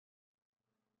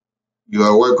You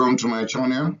are welcome to my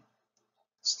channel.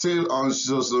 Still on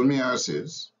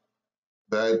schistosomiasis,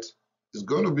 but it's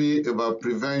going to be about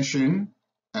prevention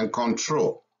and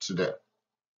control today.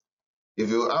 If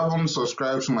you haven't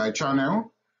subscribed to my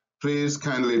channel, please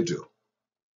kindly do.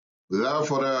 Without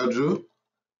further ado,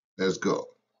 let's go.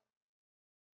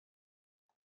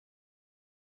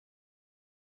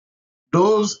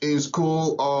 Those in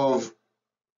School of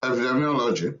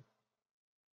Epidemiology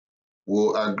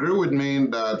will agree with me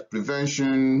that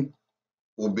prevention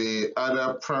will be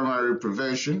either primary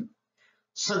prevention,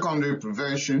 secondary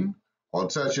prevention, or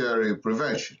tertiary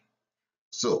prevention.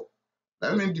 So,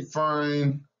 let me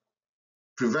define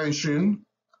prevention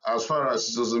as far as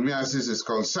schistosomiasis is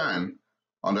concerned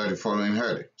under the following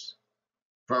headings.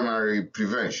 Primary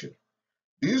prevention.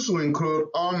 These will include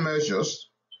all measures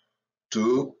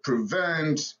to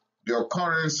prevent the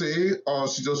occurrence of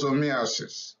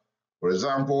schistosomiasis. For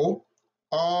example,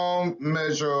 all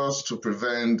measures to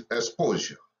prevent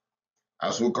exposure.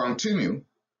 As we continue,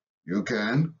 you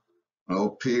can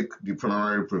pick the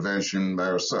primary prevention by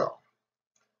yourself.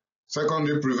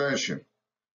 Secondary prevention.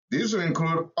 These will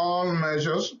include all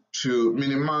measures to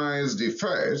minimize the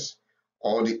effects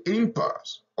or the impact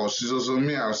of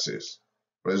schistosomiasis.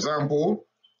 For example,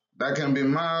 that can be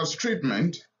mass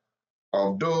treatment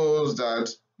of those that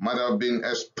might have been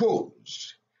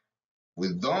exposed.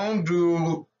 We don't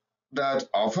do that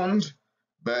often,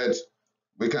 but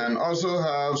we can also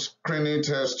have screening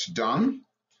tests done,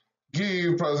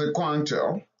 give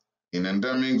praziquantel in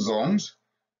endemic zones,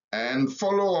 and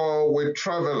follow up with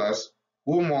travelers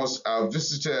who must have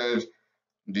visited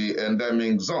the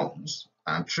endemic zones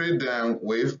and treat them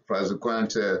with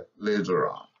praziquantel later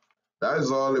on. That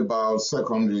is all about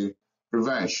secondary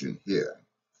prevention here.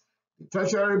 The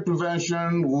tertiary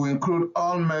prevention will include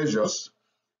all measures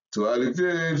to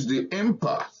alleviate the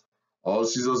impact of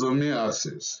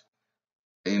schistosomiasis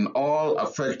in all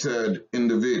affected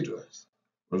individuals.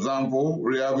 For example,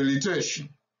 rehabilitation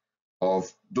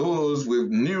of those with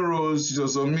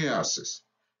neuroschistosomiasis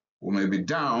who may be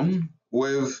down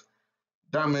with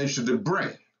damage to the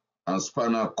brain and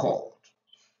spinal cord,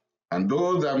 and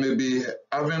those that may be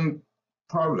having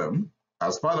problem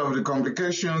as part of the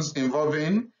complications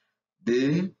involving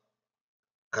the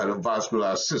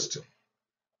cardiovascular system.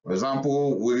 For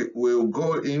example, we will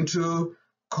go into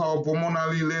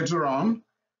cardiopulmonary later on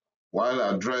while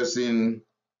addressing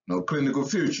clinical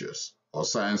features or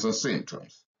signs and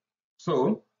symptoms.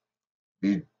 So,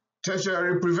 the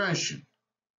tertiary prevention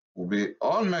will be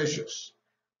all measures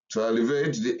to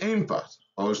alleviate the impact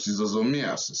of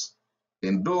schistosomiasis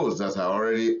in those that are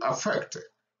already affected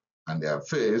and they are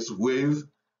faced with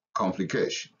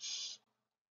complications.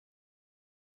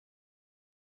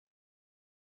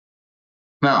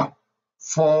 Now,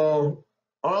 for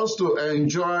us to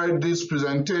enjoy this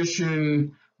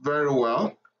presentation very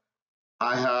well,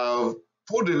 I have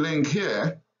put a link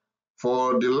here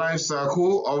for the life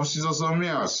cycle of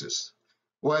schistosomiasis.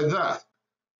 Why that?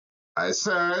 I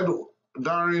said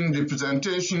during the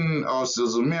presentation of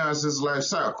schistosomiasis life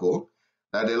cycle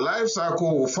that the life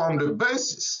cycle will form the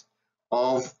basis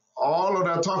of all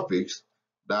other topics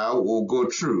that we'll go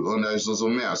through under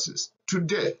schistosomiasis.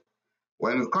 Today,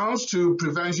 when it comes to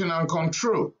prevention and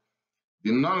control,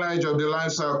 the knowledge of the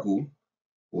life cycle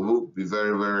will be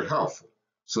very, very helpful.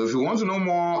 So if you want to know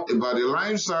more about the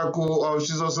life cycle of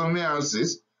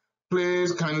schistosomiasis,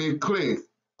 please kindly click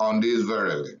on this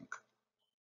very link.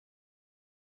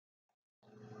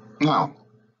 Now,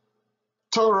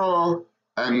 thorough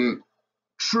and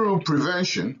true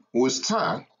prevention will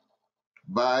start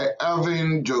by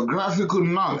having geographical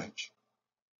knowledge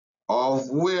of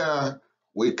where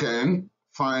we can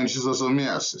find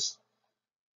schistosomiasis.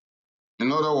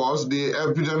 In other words, the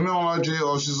epidemiology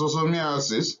of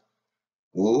schistosomiasis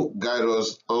will guide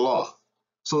us a lot.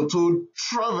 So to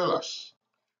travelers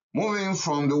moving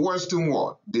from the Western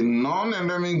world, the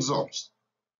non-endemic zones,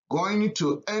 going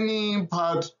to any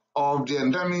part of the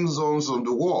endemic zones of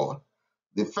the world,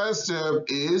 the first step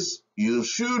is you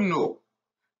should know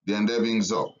the endemic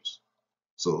zones.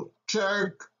 So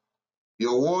check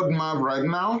your world map right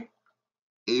now.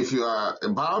 If you are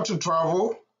about to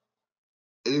travel,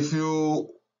 if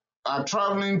you are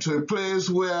traveling to a place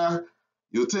where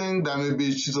you think there may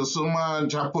be Schistosoma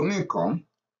japonicum,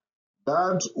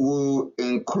 that will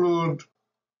include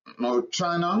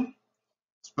China,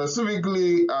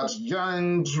 specifically at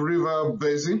Yangtze River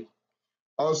Basin,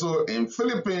 also in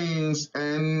Philippines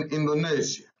and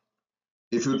Indonesia.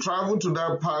 If you travel to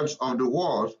that part of the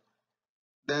world,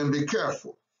 then be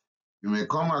careful. You may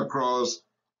come across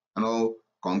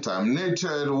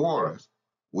contaminated waters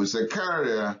with a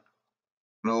carrier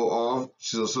of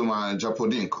Schistosoma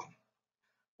japonicum.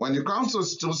 When it comes to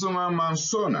schistosoma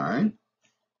mansoni,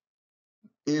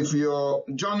 if your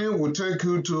journey will take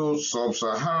you to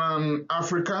sub-Saharan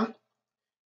Africa,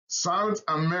 South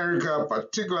America,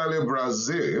 particularly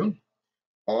Brazil,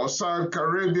 or South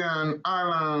Caribbean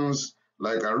islands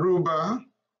like Aruba,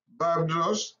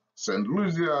 Barbados, St.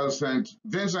 Lucia, St.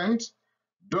 Vincent,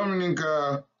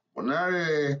 Dominica,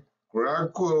 Bonaire,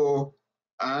 Curacao,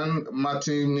 and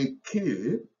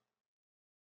Martinique.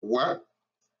 Well,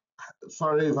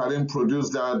 sorry if I didn't produce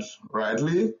that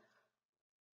rightly.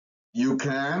 You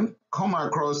can come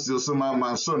across schistosoma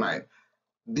mansoni.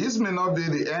 This may not be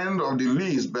the end of the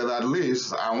list, but at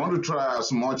least I want to try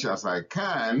as much as I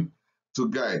can to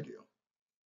guide you.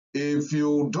 If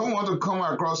you don't want to come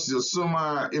across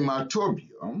schistosoma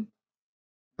hematobium,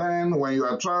 then when you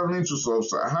are traveling to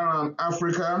sub-Saharan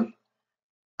Africa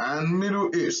and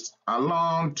Middle East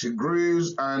along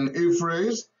Tigris and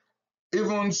Euphrates,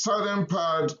 even southern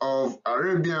part of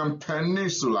Arabian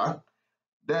Peninsula,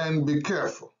 then be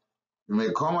careful. You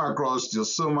may come across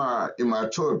schistosoma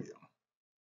hematobium.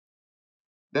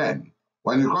 Then,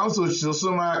 when it comes to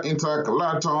schistosoma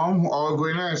intercalatum or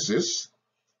guinesis,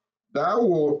 that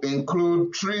will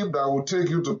include trip that will take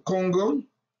you to Congo,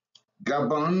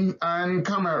 Gabon, and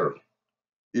Cameroon.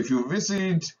 If you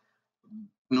visit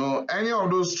any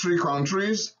of those three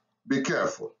countries, be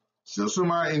careful.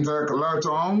 Schistosoma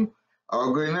intercalatum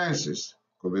or guinesis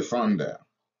could be found there.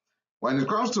 When it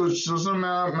comes to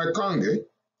schistosoma mekongii,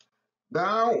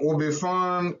 that will be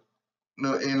found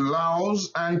in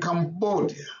Laos and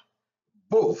Cambodia,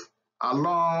 both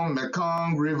along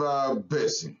Mekong River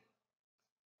basin.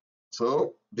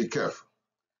 So be careful.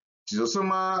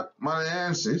 Schistosoma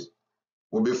malayensis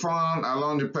will be found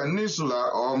along the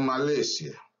peninsula of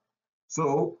Malaysia.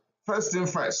 So first thing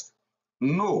first,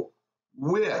 know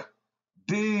where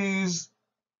these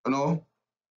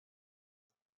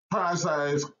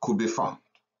parasites could be found.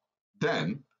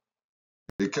 Then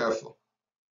be careful.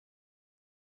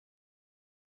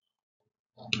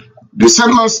 The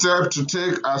second step to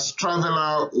take as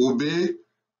traveler will be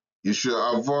you should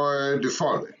avoid the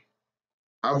following.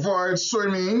 Avoid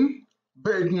swimming,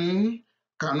 bathing,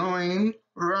 canoeing,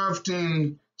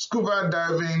 rafting, scuba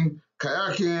diving,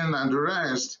 kayaking, and the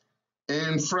rest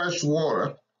in fresh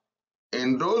water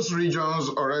in those regions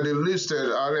already listed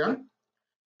earlier: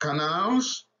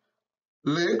 canals,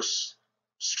 lakes,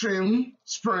 streams,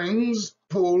 springs,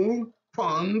 pools,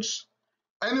 ponds,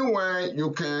 anywhere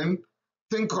you can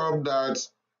think of that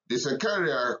the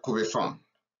cercaria could be found.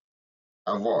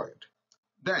 Avoid.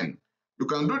 Then you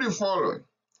can do the following.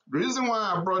 The reason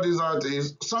why I brought this out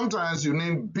is sometimes you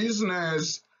need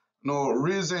business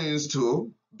reasons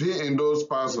to be in those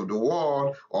parts of the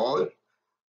world, or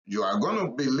you are going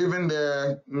to be living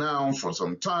there now for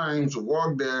some time to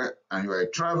work there, and you are a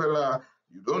traveler,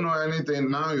 you don't know anything,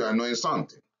 now you are knowing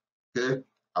something. Okay?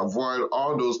 Avoid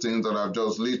all those things that I've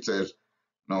just listed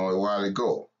a while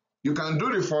ago. You can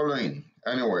do the following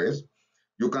anyways.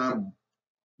 You can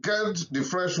get the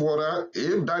fresh water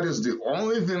if that is the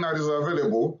only thing that is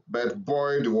available, but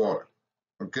boil the water,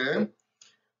 okay,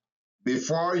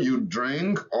 before you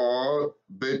drink or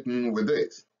bathe with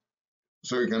it.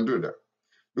 So you can do that.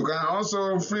 You can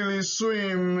also freely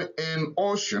swim in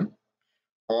ocean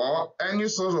or any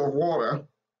source of water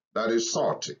that is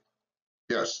salty.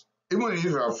 Yes, even if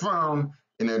you are found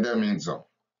in a endemic zone.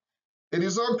 It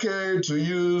is okay to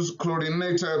use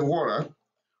chlorinated water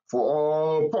for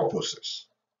all purposes.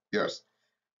 Yes.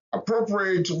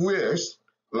 Appropriate wears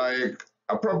like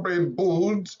appropriate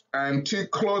boots and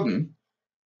thick clothing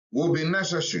will be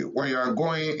necessary when you are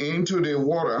going into the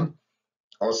water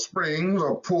or springs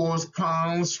or pools,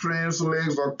 ponds, streams,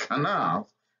 lakes, or canals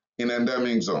in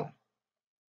endemic zone.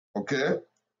 Okay?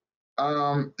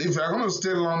 If you're going to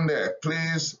stay long there,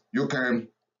 please, you can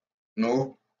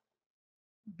do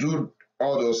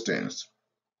all those things.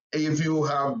 If you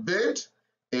have bathed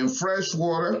in fresh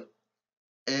water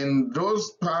in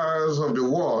those parts of the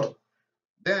world,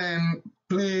 then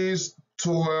please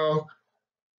towel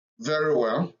very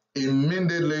well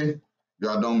immediately you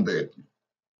are done bathing.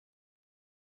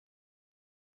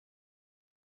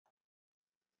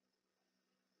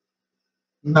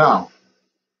 Now,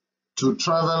 to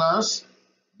travelers,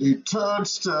 the third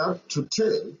step to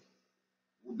take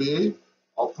will be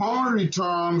upon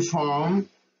return from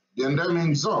the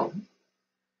endemic zone.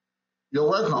 You're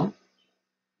welcome.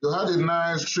 You had a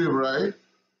nice trip, right?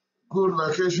 Good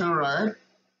vacation, right?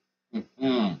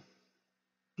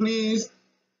 Please,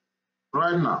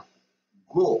 right now,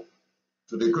 go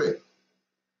to the cliff.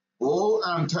 Go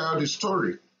and tell the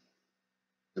story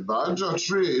about your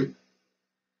trip,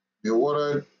 the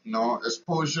water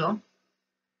exposure,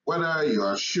 whether you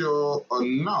are sure or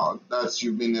not that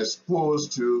you've been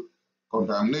exposed to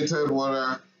contaminated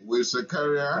water with a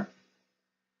carrier,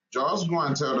 just go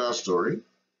and tell that story.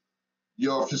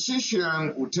 Your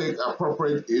physician will take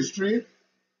appropriate history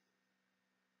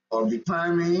of the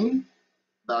timing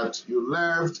that you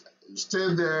left, you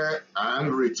stayed there,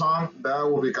 and return. That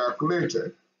will be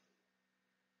calculated.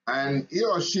 And he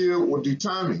or she will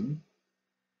determine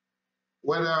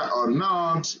whether or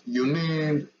not you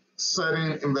need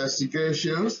certain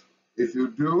investigations. If you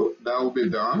do, that will be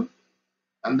done.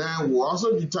 And then we'll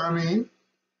also determine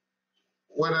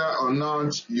whether or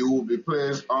not you will be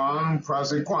placed on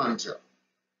praziquantel,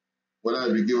 whether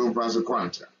you'll be given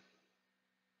praziquantel.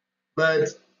 But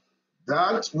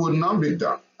that would not be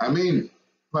done. I mean,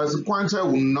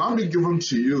 praziquantel will not be given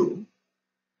to you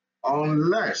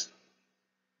unless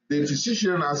the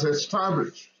physician has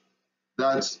established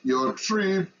that your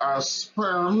trip has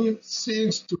spanned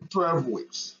 6 to 12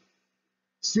 weeks.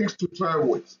 6 to 12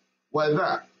 weeks. Why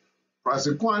that?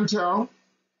 Praziquantel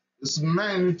is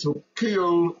meant to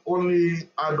kill only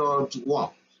adult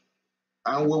worms,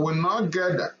 and we will not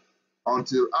get that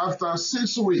until after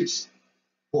 6 weeks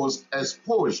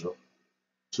post-exposure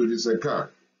to the secari.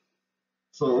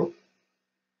 So,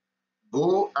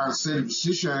 go and see the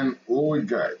physician who will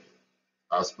guide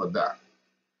as per that.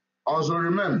 Also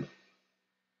remember,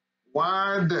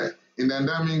 while there in the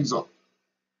endemic zone,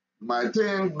 you might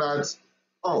think that,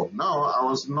 oh, no, I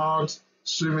was not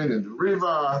swimming in the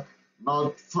river,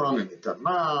 not thrown in the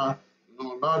canal,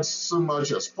 not so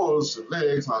much exposed to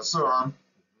lakes and so on.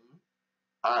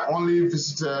 I only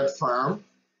visited farm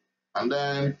and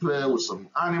then play with some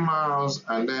animals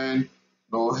and then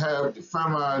help the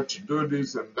farmer to do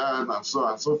this and that and so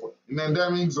on and so forth. In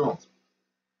endemic zones,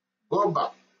 go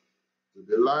back to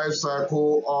the life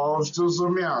cycle of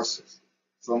schistosomiasis.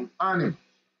 Some animals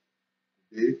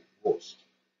be host.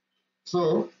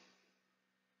 So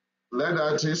let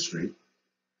that history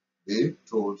be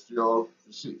told to your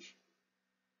physician.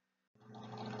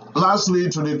 Lastly,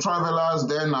 to the travelers,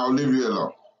 then I'll leave you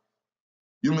alone.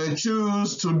 You may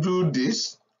choose to do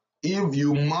this if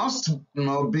you must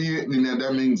be in the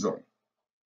endemic zone.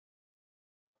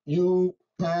 You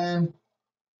can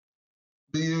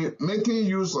be making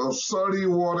use of salty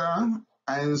water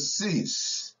and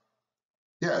seas.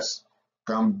 Yes,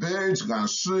 can bathe, can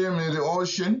swim in the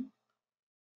ocean,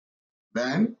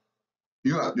 then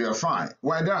you are fine.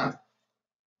 Why that?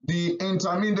 The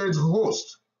intermediate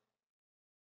host,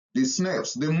 the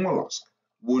snails, the mollusks,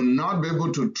 will not be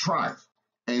able to thrive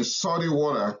in salty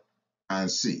water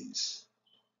and seas.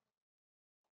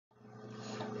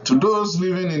 To those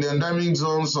living in the endemic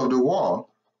zones of the world,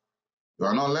 you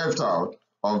are not left out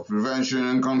of prevention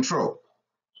and control.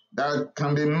 That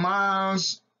can be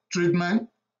mass treatment,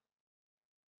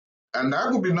 and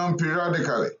that could be done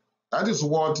periodically. That is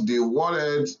what the World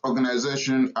Health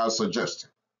Organization has suggested.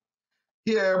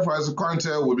 Here,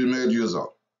 praziquantel will be made use of.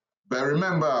 But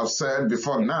remember, I've said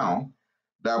before now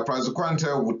that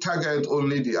praziquantel will target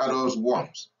only the adult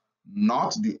worms,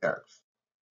 not the eggs.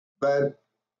 But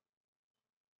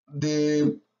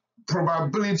the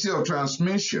probability of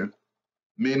transmission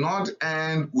may not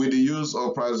end with the use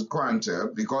of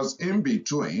praziquantel because in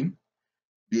between,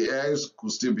 the eggs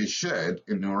could still be shed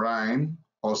in urine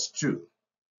or stew.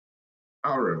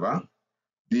 However,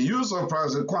 the use of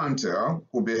praziquantel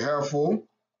will be helpful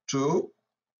to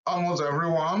almost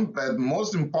everyone, but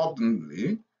most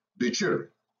importantly, the children.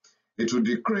 It will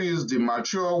decrease the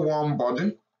mature worm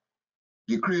burden,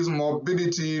 decrease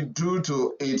morbidity due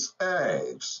to its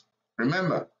eggs.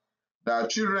 Remember that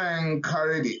children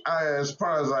carry the highest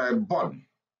parasite burden.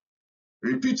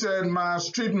 Repeated mass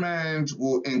treatment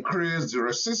will increase the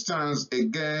resistance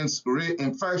against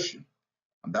reinfection,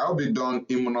 and that will be done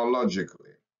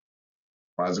immunologically.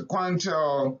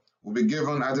 Praziquantel will be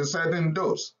given at a certain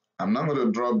dose. I'm not going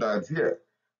to drop that here.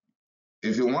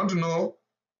 If you want to know,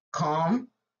 come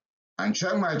and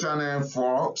check my channel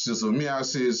for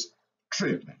schistosomiasis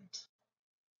treatment.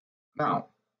 Now,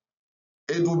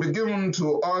 it will be given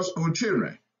to all school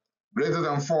children greater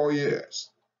than 4 years,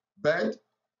 but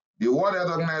the World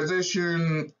Health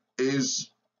Organization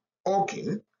is okay.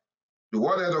 The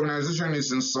World Health Organization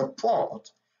is in support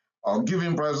of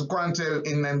giving praziquantel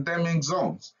in endemic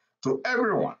zones to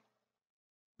everyone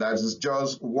that is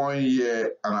just 1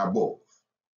 year and above,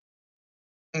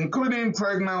 including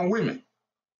pregnant women.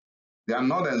 They are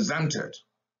not exempted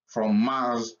from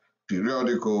mass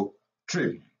periodical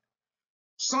treatment.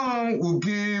 Some will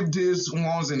give this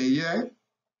once in a year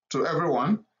to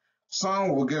everyone.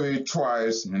 Some will give it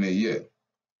twice in a year.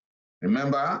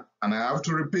 Remember, and I have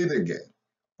to repeat again,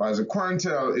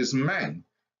 praziquantel is meant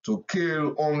to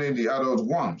kill only the adult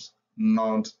ones,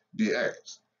 not the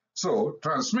eggs. So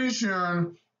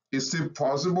transmission is still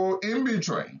possible in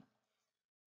between.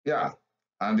 Yeah,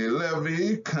 and the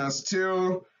larvae can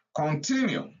still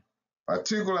continue,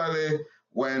 particularly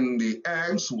when the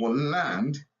eggs will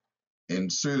land in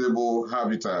suitable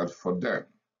habitat for them.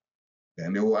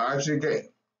 Then they will hatch again,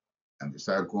 and the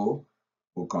cycle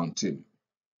will continue.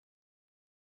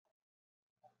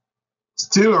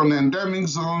 Still on endemic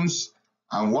zones,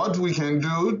 and what we can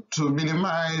do to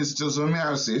minimize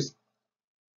schistosomiasis,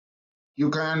 you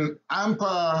can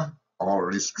hamper or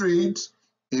restrict,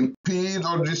 impede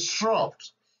or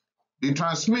disrupt the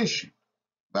transmission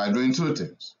by doing two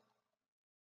things.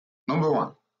 Number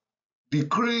one,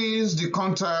 decrease the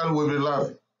contact with the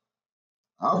larvae.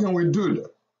 How can we do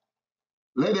that?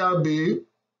 Let there be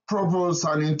proper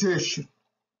sanitation,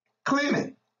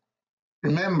 cleaning.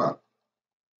 Remember,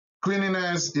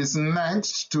 cleanliness is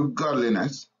next to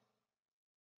godliness.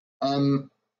 And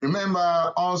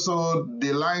remember also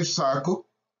the life cycle.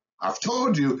 I've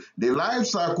told you the life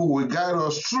cycle will guide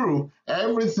us through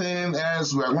everything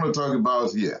else we are going to talk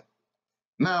about here.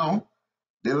 Now,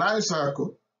 the life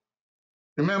cycle,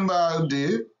 remember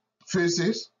the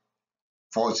phases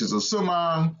for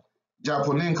schistosoma,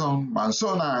 japonicum,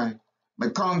 mansoni,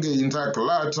 mekongi,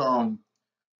 intercalatum,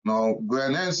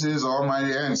 guianensis or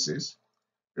maiensis.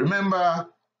 Remember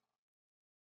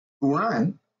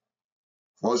Uran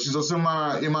for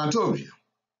schistosoma hematobia.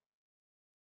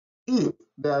 If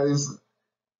there is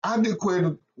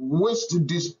adequate waste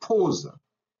disposal,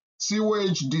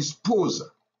 sewage disposal,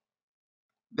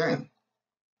 then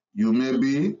you may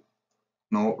be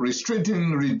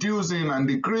restricting, reducing, and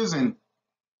decreasing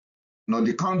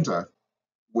the contact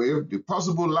with the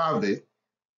possible larvae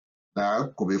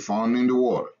that could be found in the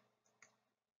water.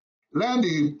 Let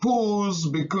the pools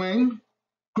be clean,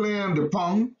 clean the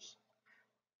ponds.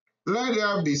 Let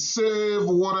there be safe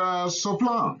water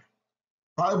supply,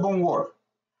 pipe-borne water.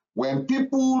 When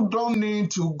people don't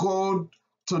need to go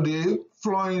to the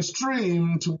flowing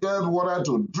stream to get water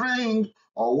to drink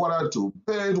or water to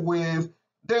bathe with,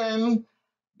 then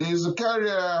the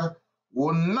carrier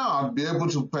will not be able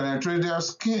to penetrate their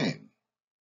skin,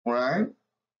 right?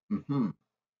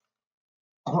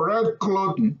 Correct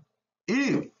clothing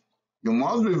if you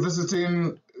must be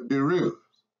visiting the river.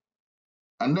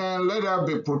 And then let there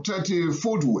be protective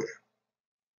footwear.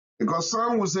 Because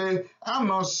some will say, I'm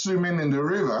not swimming in the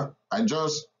river, I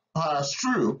just pass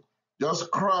through,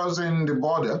 just crossing the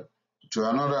border to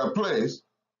another place.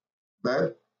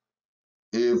 But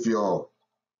if your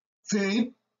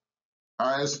feet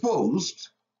are exposed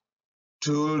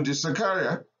to the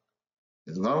Saccharia,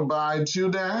 it's going to bite you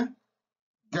there,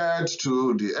 get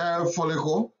to the air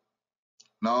follicle.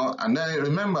 Now, and then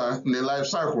remember in the life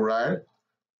cycle, right?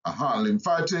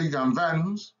 Lymphatic and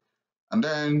venous, and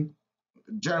then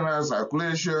general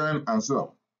circulation, and so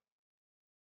on.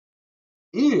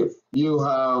 If you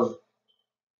have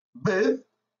bathed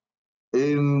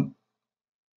in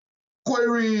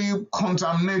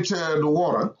quarry-contaminated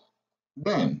water,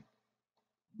 then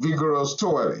vigorous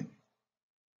toweling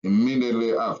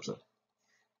immediately after.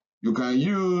 You can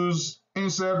use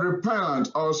insect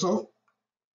repellent also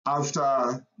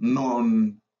after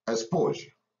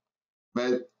non-exposure.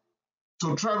 But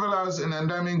to travelers in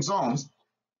endemic zones,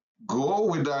 go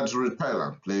with that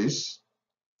repellent, please.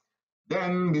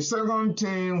 Then the second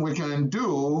thing we can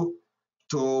do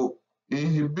to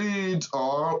inhibit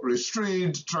or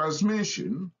restrict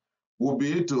transmission would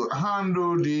be to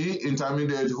handle the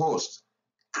intermediate host.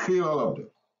 Kill all of them.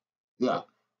 Yeah.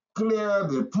 Clear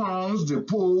the ponds, the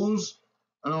pools,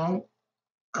 clear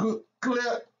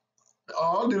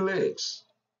all the lakes.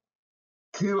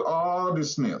 Kill all the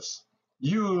snails.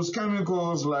 Use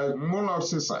chemicals like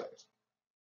molluscicide.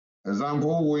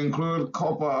 Example will include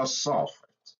copper sulfate.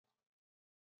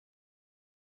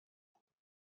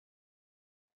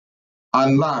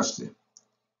 And lastly,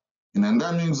 in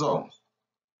endemic zones,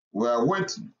 we are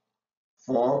waiting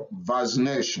for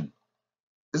vaccination.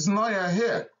 It's not yet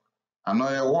here and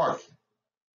not yet working,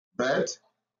 but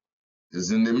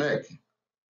it's in the making.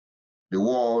 The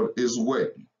world is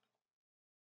waiting.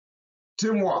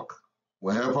 Teamwork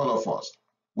will help all of us.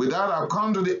 With that, I've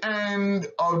come to the end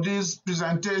of this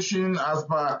presentation as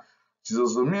per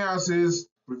schistosomiasis,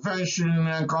 prevention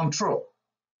and control.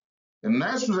 The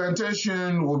next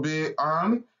presentation will be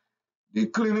on the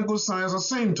clinical signs and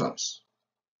symptoms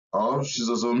of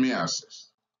schistosomiasis.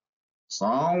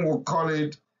 Some will call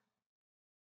it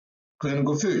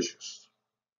clinical features.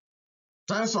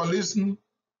 Thanks for listening.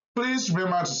 Please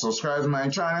remember to subscribe to my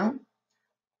channel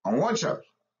and watch out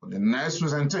for the next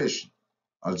presentation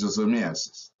of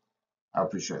schistosomiasis. I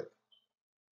appreciate it.